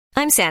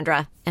I'm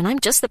Sandra, and I'm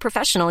just the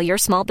professional your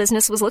small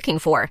business was looking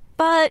for.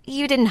 But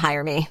you didn't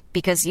hire me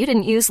because you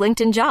didn't use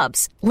LinkedIn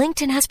Jobs.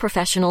 LinkedIn has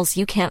professionals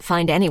you can't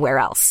find anywhere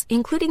else,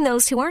 including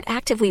those who aren't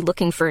actively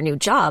looking for a new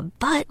job,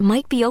 but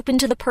might be open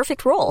to the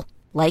perfect role,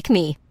 like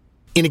me.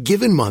 In a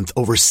given month,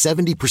 over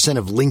 70%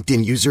 of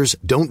LinkedIn users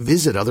don't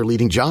visit other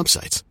leading job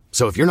sites.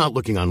 So if you're not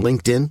looking on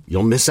LinkedIn,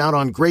 you'll miss out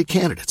on great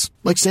candidates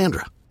like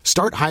Sandra.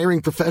 Start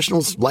hiring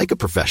professionals like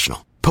a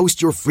professional.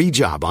 Post your free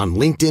job on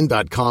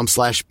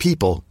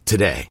linkedin.com/people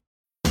today.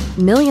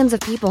 Millions of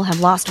people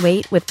have lost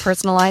weight with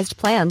personalized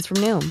plans from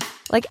Noom.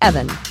 Like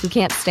Evan, who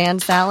can't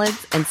stand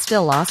salads and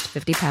still lost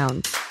 50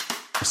 pounds.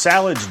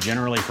 Salads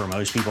generally for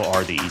most people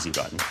are the easy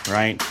button,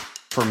 right?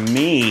 For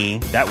me,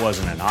 that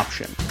wasn't an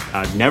option.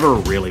 I never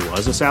really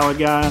was a salad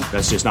guy.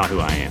 That's just not who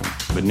I am.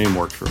 But Noom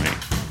worked for me.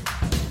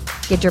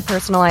 Get your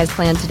personalized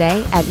plan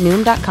today at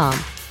Noom.com.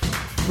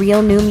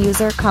 Real Noom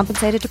user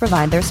compensated to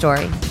provide their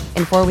story.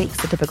 In 4 weeks,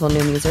 the typical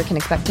Noom user can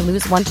expect to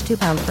lose 1 to 2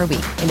 pounds per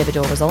week.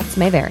 Individual results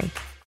may vary.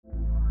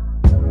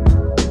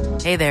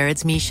 Hey there,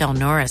 it's Michelle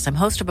Norris. I'm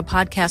host of a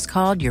podcast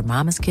called Your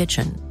Mama's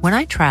Kitchen. When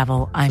I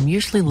travel, I'm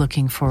usually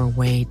looking for a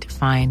way to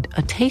find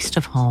a taste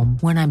of home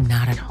when I'm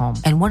not at home.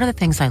 And one of the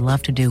things I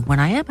love to do when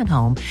I am at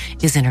home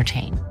is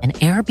entertain. And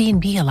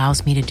Airbnb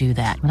allows me to do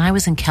that. When I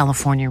was in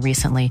California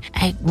recently,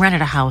 I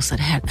rented a house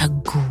that had a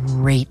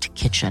great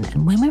kitchen.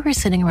 And when we were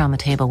sitting around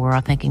the table, we were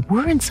all thinking,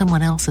 we're in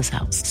someone else's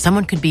house.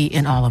 Someone could be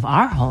in all of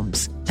our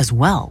homes as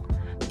well.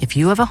 If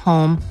you have a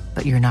home,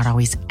 but you're not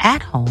always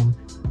at home,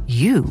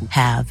 you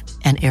have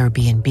an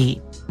Airbnb.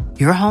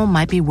 Your home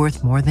might be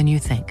worth more than you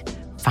think.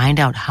 Find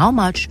out how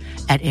much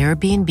at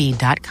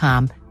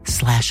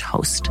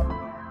airbnb.com/host.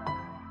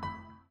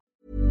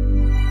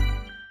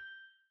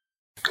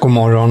 God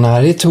morgon,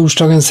 här är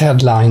torsdagens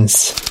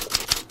headlines.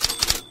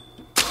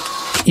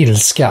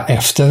 Ilska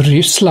efter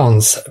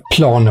Rysslands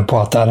planer på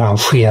att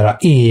arrangera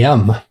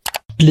EM.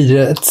 Blir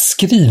det ett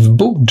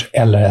skrivbord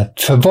eller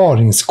ett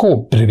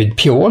förvaringsskåp bredvid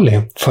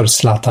Pioli för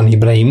Zlatan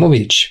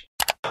Ibrahimovic?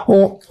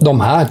 Och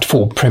de här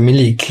 2 Premier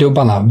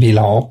League-klubbarna vill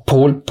ha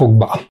Paul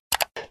Pogba.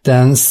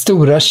 Den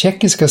stora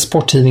tjeckiska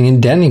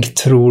sporttidningen Denik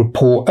tror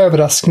på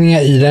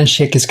överraskningar i den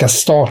tjeckiska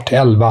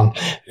startelvan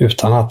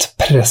utan att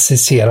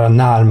precisera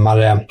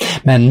närmare.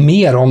 Men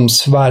mer om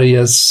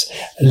Sveriges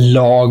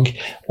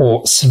lag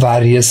och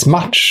Sveriges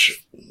match,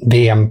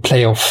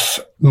 VM-playoff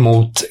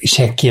mot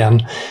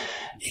Tjeckien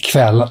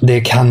ikväll.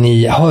 Det kan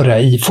ni höra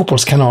i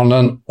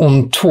fotbollskanalen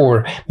On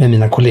Tour med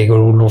mina kollegor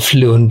Olof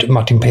Lund,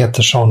 Martin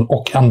Petersson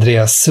och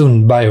Andreas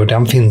Sundberg, och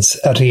den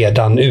finns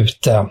redan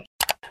ute.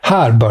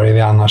 Här börjar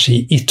vi annars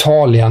i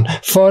Italien,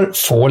 för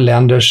få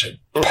länders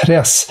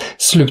press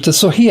sluter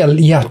så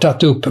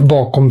helhjärtat upp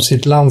bakom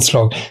sitt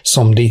landslag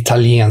som det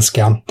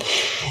italienska.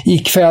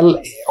 Ikväll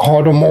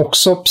har de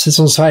också, precis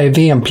som Sverige,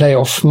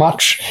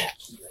 VM-playoff-match.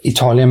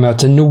 Italien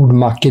möter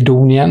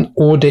Nordmakedonien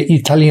och det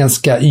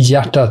italienska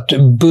hjärtat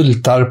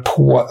bultar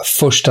på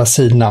första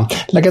sidorna.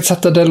 La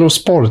Gazzetta dello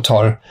Sport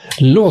har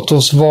 "Låt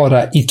oss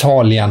vara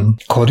Italien".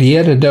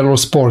 Corriere dello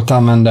Sport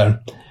använder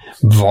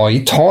 "Var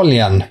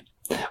Italien".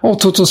 Och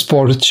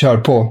Tuttosport kör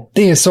på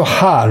 "Det är så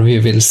här vi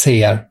vill se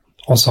er".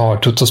 Och så har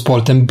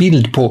Tuttosport en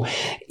bild på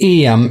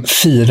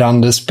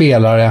EM-firande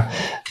spelare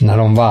när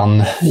de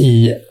vann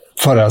i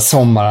förra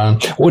sommaren.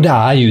 Och det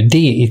är ju det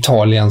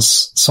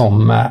Italiens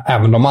som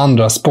även de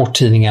andra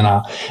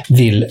sporttidningarna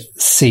vill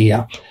se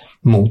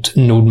mot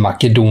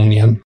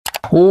Nordmakedonien.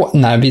 Och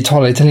när vi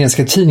talar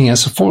italienska tidningar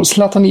så får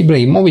Zlatan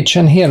Ibrahimovic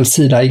en hel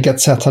sida i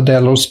Gazzetta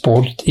dello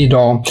Sport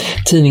idag.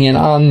 Tidningen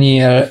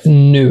anger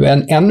nu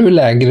en ännu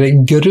lägre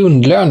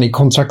grundlön i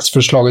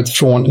kontraktsförslaget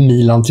från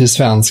Milan till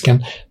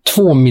svensken,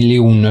 2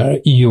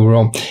 miljoner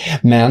euro.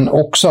 Men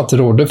också att det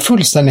råder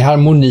fullständig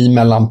harmoni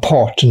mellan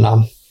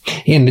parterna.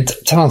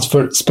 Enligt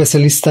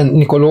transferspecialisten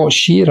Nicolò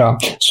Schira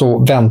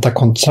så väntar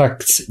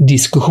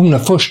kontraktsdiskussioner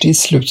först i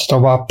slutet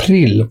av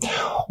april.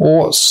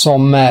 Och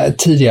som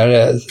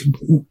tidigare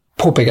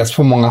påpekats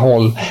på många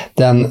håll,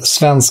 den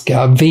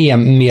svenska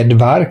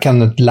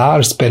VM-medverkandet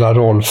lär spela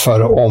roll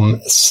för om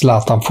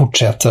Zlatan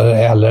fortsätter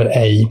eller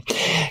ej.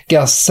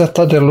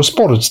 Gazzetta dello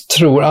Sport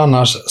tror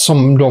annars,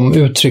 som de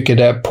uttrycker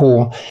det,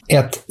 på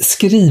ett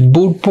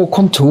skrivbord på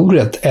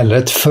kontoret eller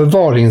ett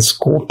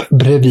förvaringsskåp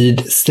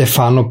bredvid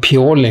Stefano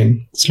Pioli.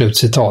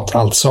 Slutcitat,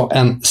 alltså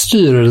en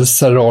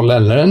styrelseroll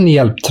eller en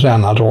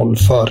hjälptränarroll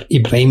för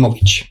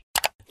Ibrahimovic.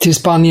 Till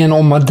Spanien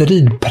och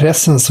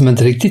Madrid-pressen som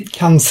inte riktigt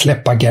kan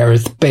släppa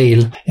Gareth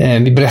Bale.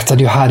 Vi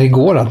berättade ju här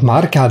igår att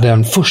Marca hade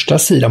en första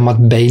sida om att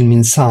Bale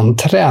minsann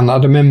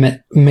tränade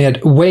med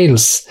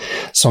Wales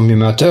som ju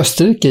möter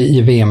Österrike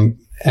i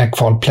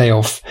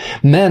VM-kval-playoff,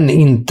 men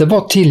inte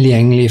var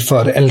tillgänglig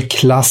för El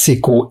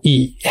Clasico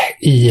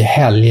i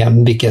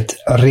helgen, vilket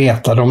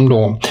retar dem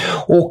då.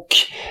 Och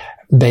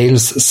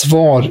Bales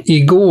svar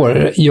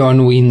igår gör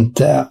nog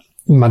inte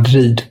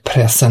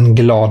Madrid-pressen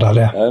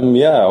gladare.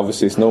 Yeah,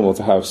 obviously it's normal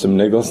to have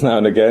some niggles now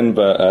and again,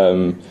 but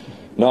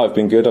no, I've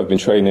been good. I've been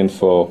training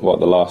for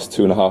the last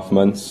 2.5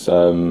 months.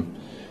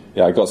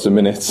 Yeah, I got some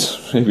minutes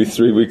maybe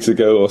 3 weeks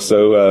ago or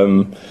so.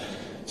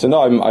 So no,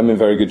 I'm in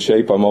very good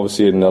shape. I'm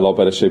obviously in a lot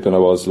better shape than I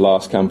was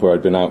last camp, where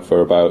I'd been out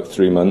for about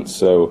 3 months.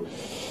 So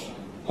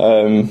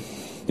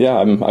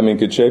I'm in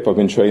good shape. I've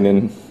been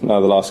training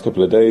now the last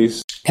couple of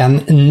days.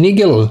 En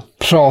niggle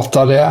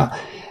pratade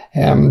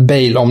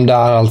Bale om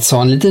där, alltså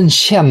en liten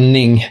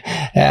känning.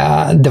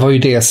 Det var ju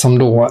det som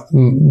då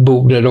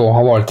borde då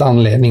ha varit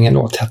anledningen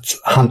då till att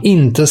han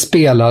inte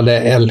spelade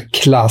El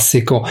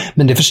Clasico,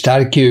 men det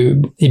förstärker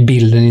ju i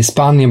bilden i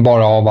Spanien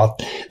bara av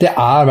att det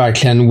är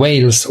verkligen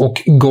Wales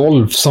och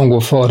golf som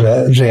går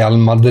före Real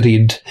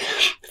Madrid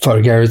för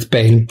Gareth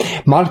Bale.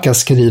 Marca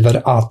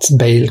skriver att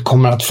Bale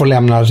kommer att få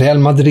lämna Real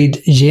Madrid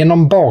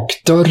genom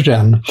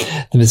bakdörren.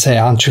 Det vill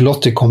säga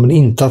Ancelotti kommer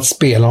inte att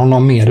spela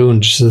honom mer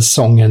under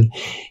säsongen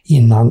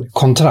innan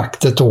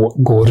kontraktet då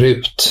går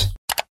ut.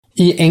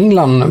 I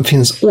England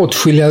finns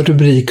åtskilliga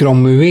rubriker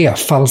om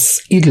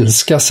UEFAs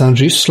ilska sedan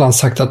Ryssland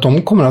sagt att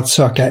de kommer att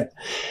söka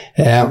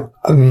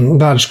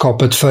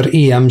värdskapet för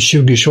EM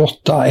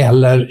 2028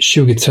 eller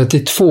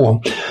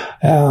 2032.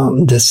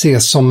 Det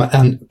ses som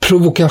en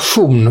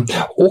provokation,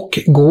 och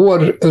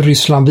går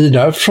Ryssland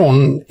vidare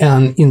från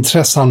en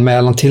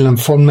intresseanmälan till en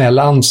formell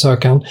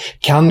ansökan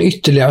kan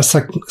ytterligare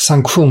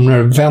sanktioner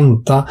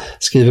vänta,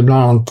 skriver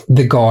bland annat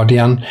The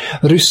Guardian.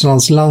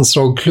 Rysslands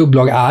landslag och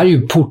klubblag är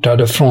ju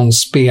portade från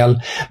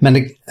spel,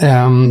 men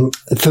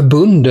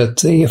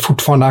förbundet är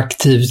fortfarande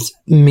aktivt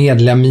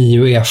medlem i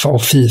UEFA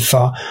och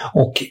FIFA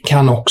och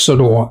kan också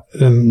då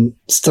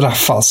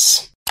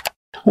straffas.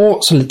 Och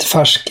så lite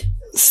färsk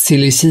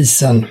silly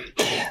season.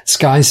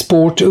 Sky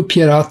Sport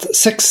uppger att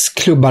 6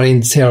 klubbar är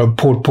intresserade av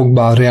Paul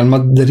Pogba: Real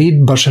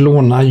Madrid,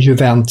 Barcelona,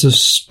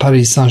 Juventus,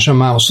 Paris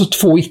Saint-Germain och så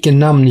 2 icke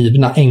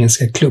namngivna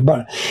engelska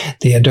klubbar.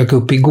 Det dök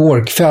upp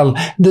igår kväll.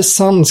 The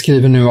Sun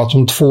skriver nu att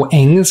de 2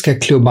 engelska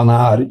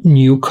klubbarna är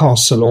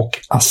Newcastle och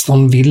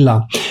Aston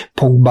Villa.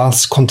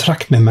 Pogbas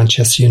kontrakt med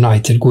Manchester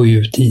United går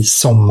ut i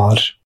sommar.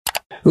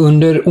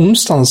 Under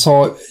onsdagen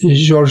sa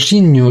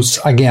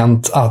Jorginhos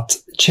agent att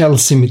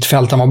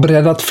Chelsea-mittfältaren var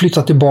beredd att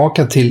flytta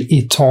tillbaka till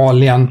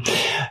Italien.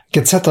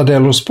 Gazzetta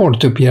dello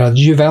Sport uppger att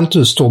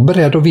Juventus står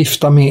beredd att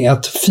vifta med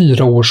ett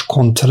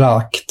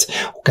 4-årskontrakt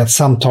och att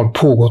samtal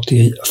pågått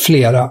i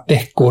flera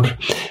veckor.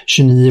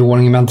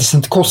 29-åringen väntas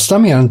inte kosta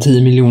mer än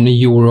 10 miljoner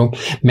euro,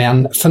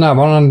 men för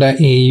närvarande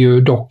är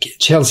ju dock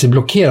Chelsea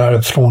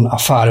blockerade från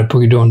affärer på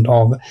grund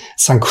av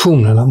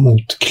sanktionerna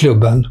mot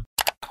klubben.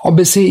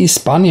 ABC i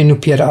Spanien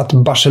uppger att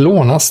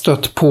Barcelona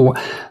stött på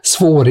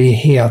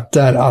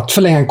svårigheter att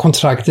förlänga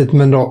kontraktet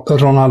med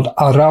Ronald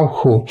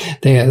Araujo.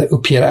 Det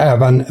uppger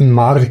även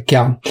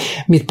Marca.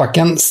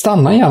 Mittbacken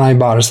stannar gärna i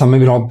Barca men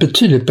vill ha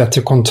betydligt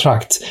bättre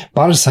kontrakt.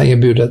 Barca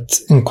erbjudet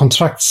en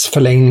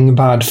kontraktsförlängning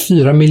värd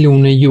 4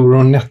 miljoner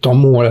euro netto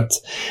om året.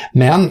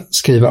 Men,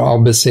 skriver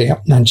ABC,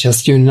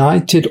 Manchester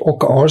United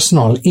och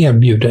Arsenal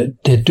erbjuder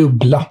det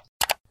dubbla.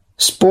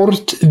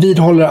 Sport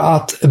vidhåller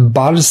att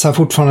Barca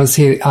fortfarande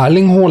ser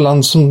Erling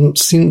Haaland som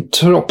sin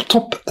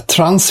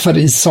topptransfer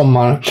i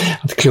sommar.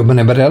 Att klubben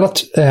är beredd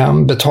att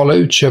betala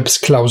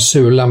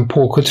utköpsklausulen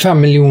på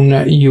 75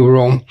 miljoner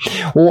euro.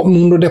 Och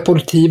Mundo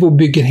Deportivo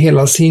bygger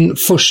hela sin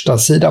första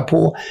sida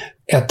på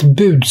ett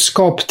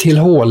budskap till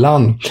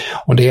Haaland,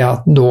 och det är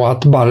då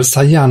att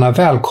Barca gärna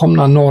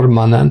välkomnar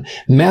norrmannen,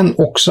 men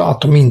också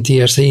att de inte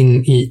ger sig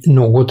in i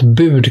något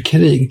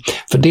budkrig.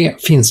 För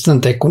det finns det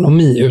inte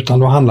ekonomi, utan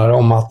då handlar det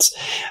om att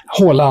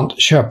Haaland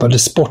köper det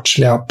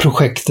sportsliga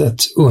projektet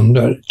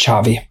under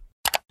Xavi.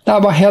 Det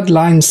här var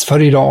Headlines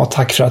för idag.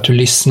 Tack för att du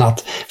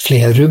lyssnat.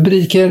 Fler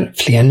rubriker,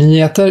 fler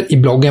nyheter i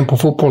bloggen på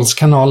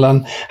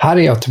Fotbollskanalen. Här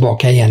är jag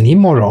tillbaka igen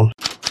imorgon.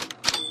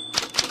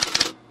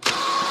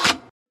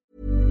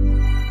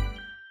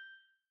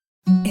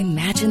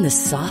 Imagine the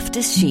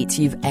softest sheets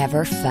you've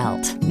ever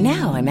felt.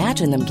 Now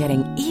imagine them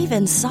getting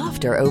even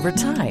softer over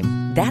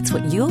time. That's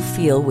what you'll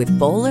feel with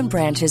Boll &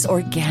 Branch's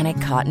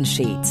organic cotton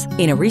sheets.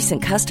 In a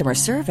recent customer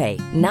survey,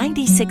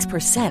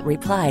 96%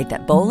 replied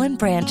that Boll &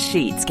 Branch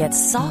sheets get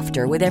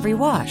softer with every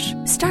wash.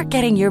 Start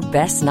getting your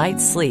best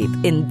night's sleep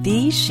in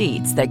these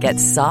sheets that get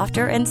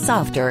softer and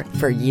softer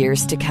for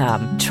years to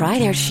come. Try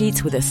their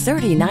sheets with a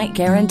 30-night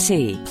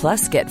guarantee.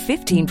 Plus, get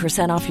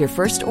 15% off your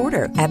first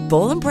order at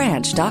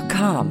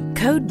bollandbranch.com.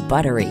 Code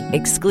BUTTERY.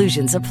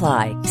 Exclusions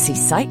apply. See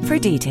site for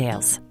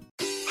details.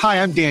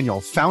 Hi, I'm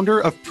Daniel, founder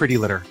of Pretty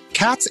Litter.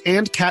 Cats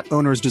and cat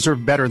owners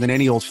deserve better than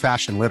any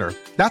old-fashioned litter.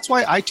 That's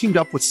why I teamed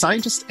up with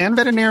scientists and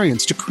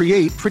veterinarians to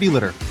create Pretty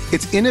Litter.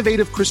 Its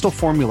innovative crystal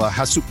formula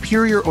has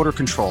superior odor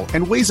control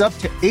and weighs up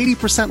to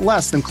 80%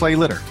 less than clay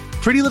litter.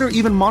 Pretty Litter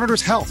even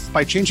monitors health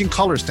by changing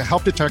colors to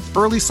help detect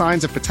early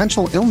signs of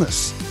potential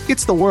illness.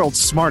 It's the world's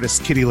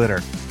smartest kitty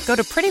litter. Go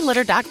to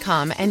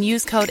prettylitter.com and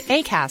use code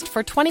ACAST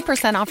for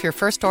 20% off your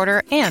first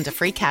order and a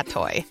free cat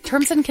toy.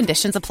 Terms and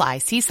conditions apply.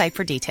 See site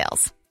for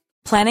details.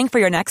 Planning for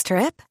your next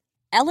trip?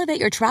 Elevate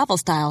your travel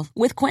style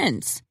with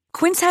Quince.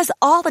 Quince has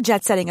all the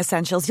jet-setting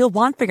essentials you'll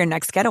want for your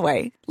next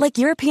getaway, like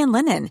European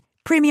linen,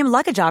 premium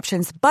luggage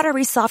options,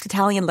 buttery soft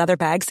Italian leather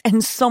bags,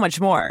 and so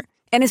much more.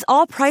 And is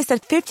all priced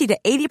at 50 to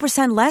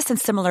 80% less than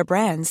similar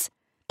brands.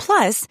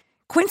 Plus,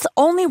 Quince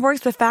only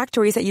works with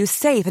factories that use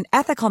safe and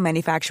ethical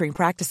manufacturing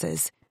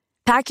practices.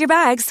 Pack your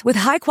bags with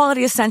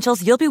high-quality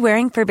essentials you'll be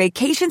wearing for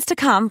vacations to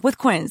come with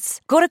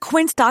Quince. Go to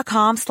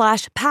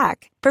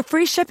quince.com/pack for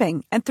free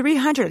shipping and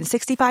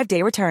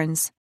 365-day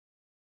returns.